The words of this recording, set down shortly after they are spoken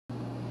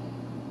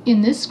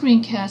In this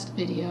screencast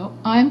video,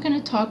 I'm going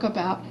to talk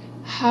about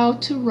how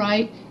to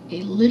write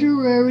a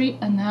literary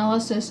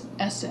analysis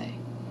essay.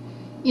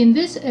 In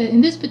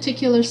this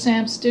particular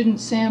student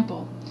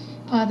sample,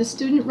 the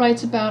student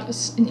writes about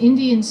an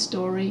Indian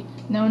story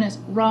known as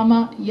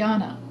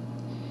Ramayana.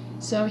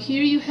 So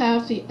here you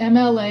have the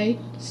MLA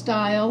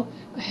style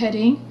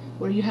heading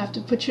where you have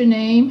to put your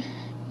name,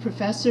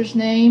 professor's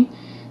name,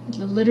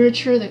 the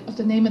literature,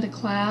 the name of the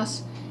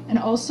class, and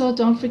also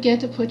don't forget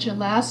to put your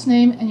last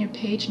name and your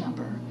page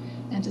number,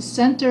 and to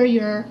center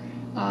your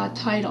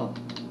title,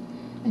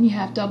 and you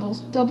have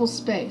double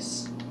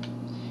space.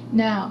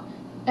 Now,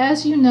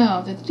 as you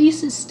know, the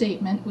thesis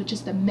statement, which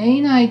is the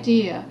main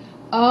idea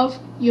of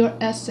your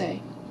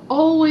essay,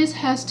 always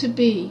has to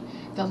be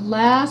the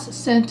last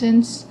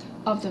sentence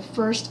of the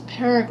first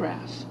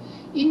paragraph.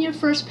 In your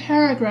first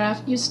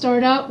paragraph, you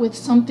start out with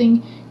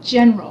something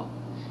general.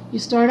 You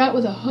start out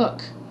with a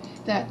hook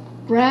that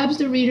grabs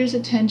the reader's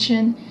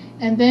attention,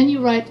 and then you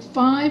write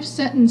 5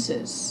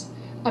 sentences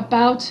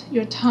about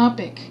your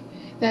topic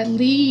that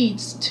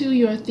leads to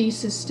your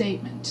thesis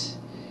statement.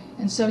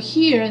 And so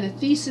here, the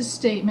thesis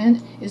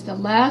statement is the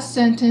last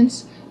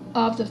sentence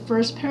of the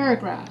first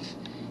paragraph.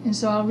 And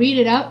so I'll read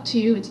it out to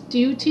you. It's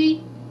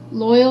duty,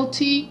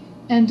 loyalty,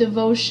 and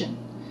devotion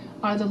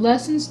are the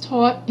lessons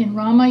taught in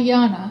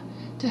Ramayana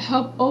to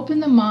help open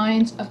the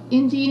minds of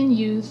Indian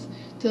youth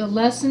to the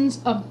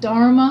lessons of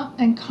Dharma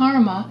and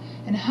Karma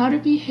and how to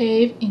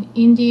behave in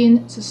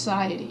Indian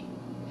society.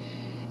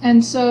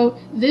 And so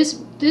this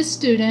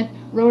student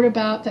wrote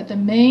about that the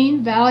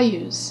main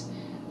values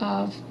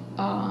of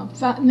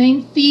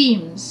main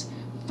themes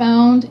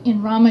found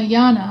in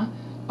Ramayana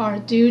are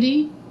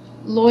duty,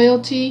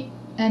 loyalty,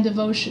 and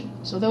devotion.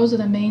 So those are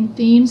the main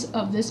themes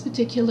of this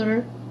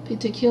particular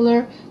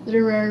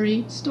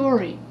literary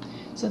story.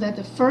 So that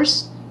the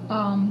first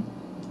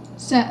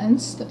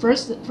sentence, the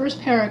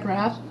first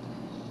paragraph,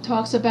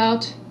 talks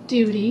about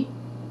duty.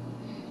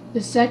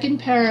 The second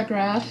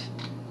paragraph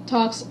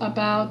talks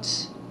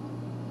about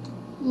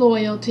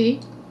loyalty.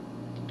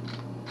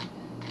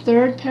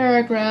 Third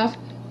paragraph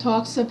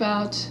talks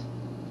about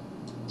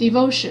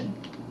devotion.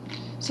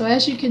 So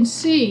as you can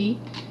see,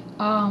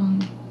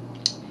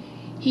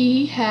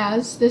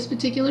 this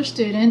particular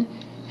student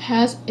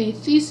has a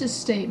thesis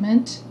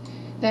statement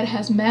that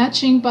has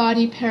matching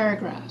body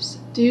paragraphs: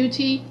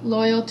 duty,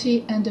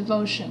 loyalty, and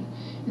devotion.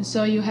 And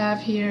so you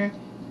have here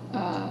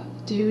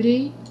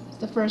duty,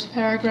 the first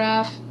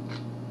paragraph,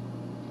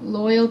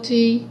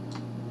 loyalty,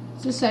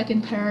 the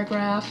second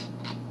paragraph,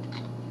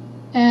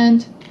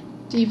 and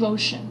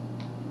devotion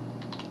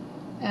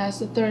as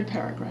the third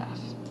paragraph.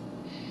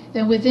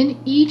 Then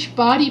within each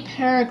body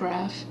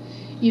paragraph,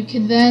 you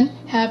can then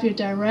have your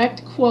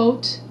direct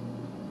quote,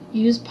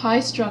 use pie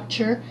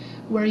structure,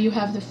 where you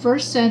have the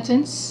first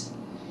sentence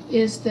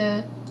is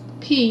the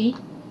P,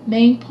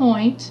 main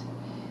point.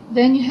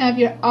 Then you have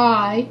your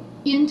I,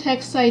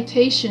 in-text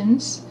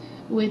citations,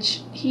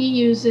 which he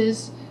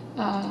uses,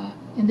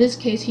 in this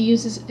case, he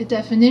uses a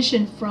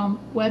definition from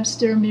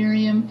Webster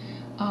Merriam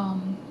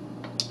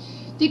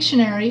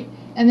Dictionary.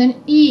 And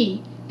then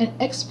E, an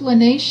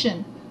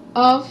explanation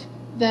of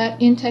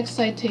that in-text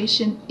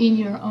citation in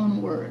your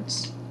own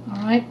words.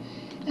 All right?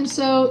 And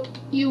so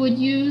you would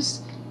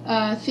use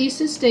a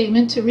thesis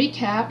statement to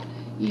recap.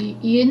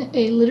 In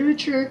a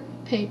literature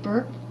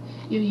paper,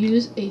 you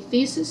use a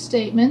thesis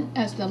statement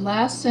as the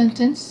last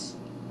sentence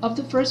of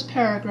the first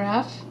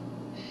paragraph,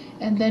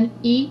 and then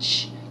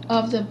each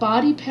of the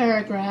body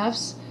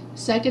paragraphs,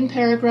 second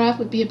paragraph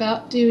would be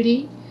about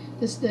duty,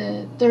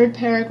 the third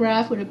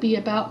paragraph would be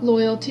about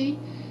loyalty,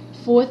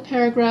 fourth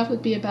paragraph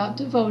would be about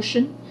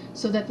devotion,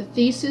 so that the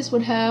thesis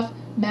would have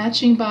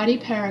matching body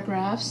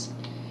paragraphs.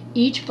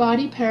 Each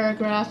body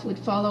paragraph would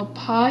follow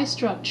pie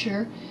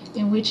structure,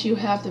 in which you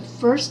have the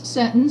first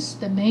sentence,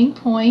 the main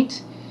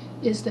point,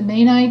 is the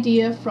main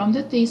idea from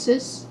the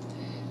thesis.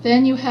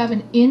 Then you have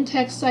an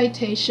in-text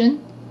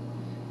citation,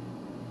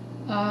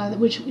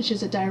 which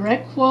is a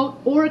direct quote,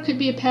 or it could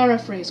be a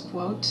paraphrase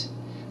quote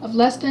of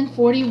less than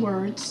 40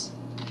 words.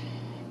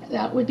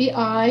 That would be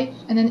I.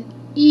 And then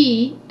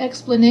E,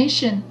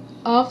 explanation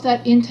of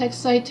that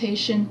in-text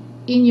citation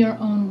in your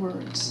own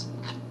words.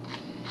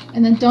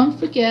 And then don't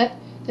forget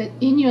that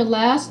in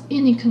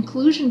the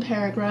conclusion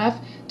paragraph,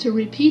 to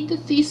repeat the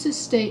thesis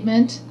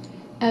statement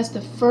as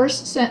the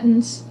first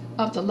sentence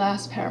of the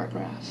last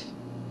paragraph.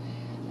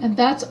 And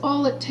that's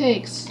all it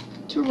takes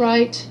to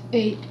write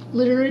a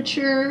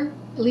literature,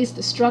 at least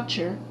the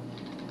structure,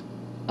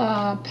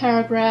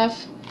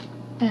 paragraph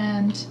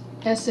and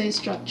essay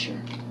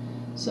structure.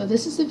 So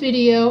this is a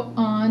video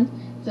on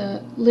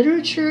the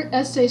literature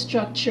essay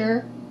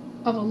structure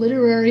of a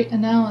literary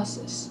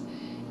analysis.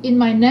 In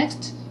my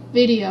next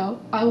video,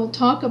 I will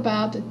talk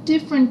about the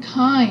different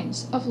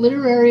kinds of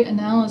literary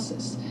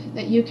analysis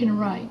that you can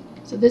write.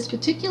 So this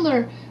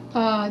particular,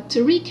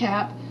 to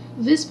recap,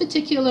 this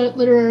particular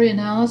literary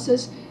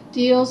analysis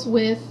deals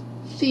with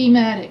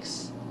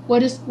thematics.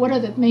 What are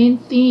the main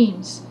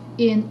themes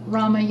in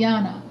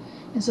Ramayana?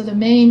 And so the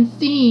main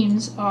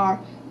themes are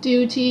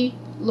duty,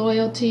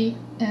 loyalty,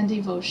 and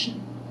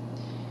devotion.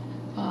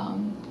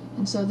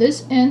 And so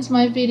this ends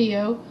my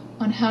video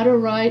on how to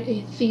write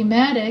a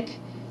thematic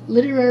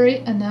literary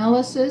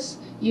analysis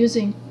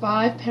using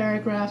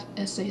 5-paragraph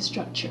essay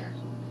structure.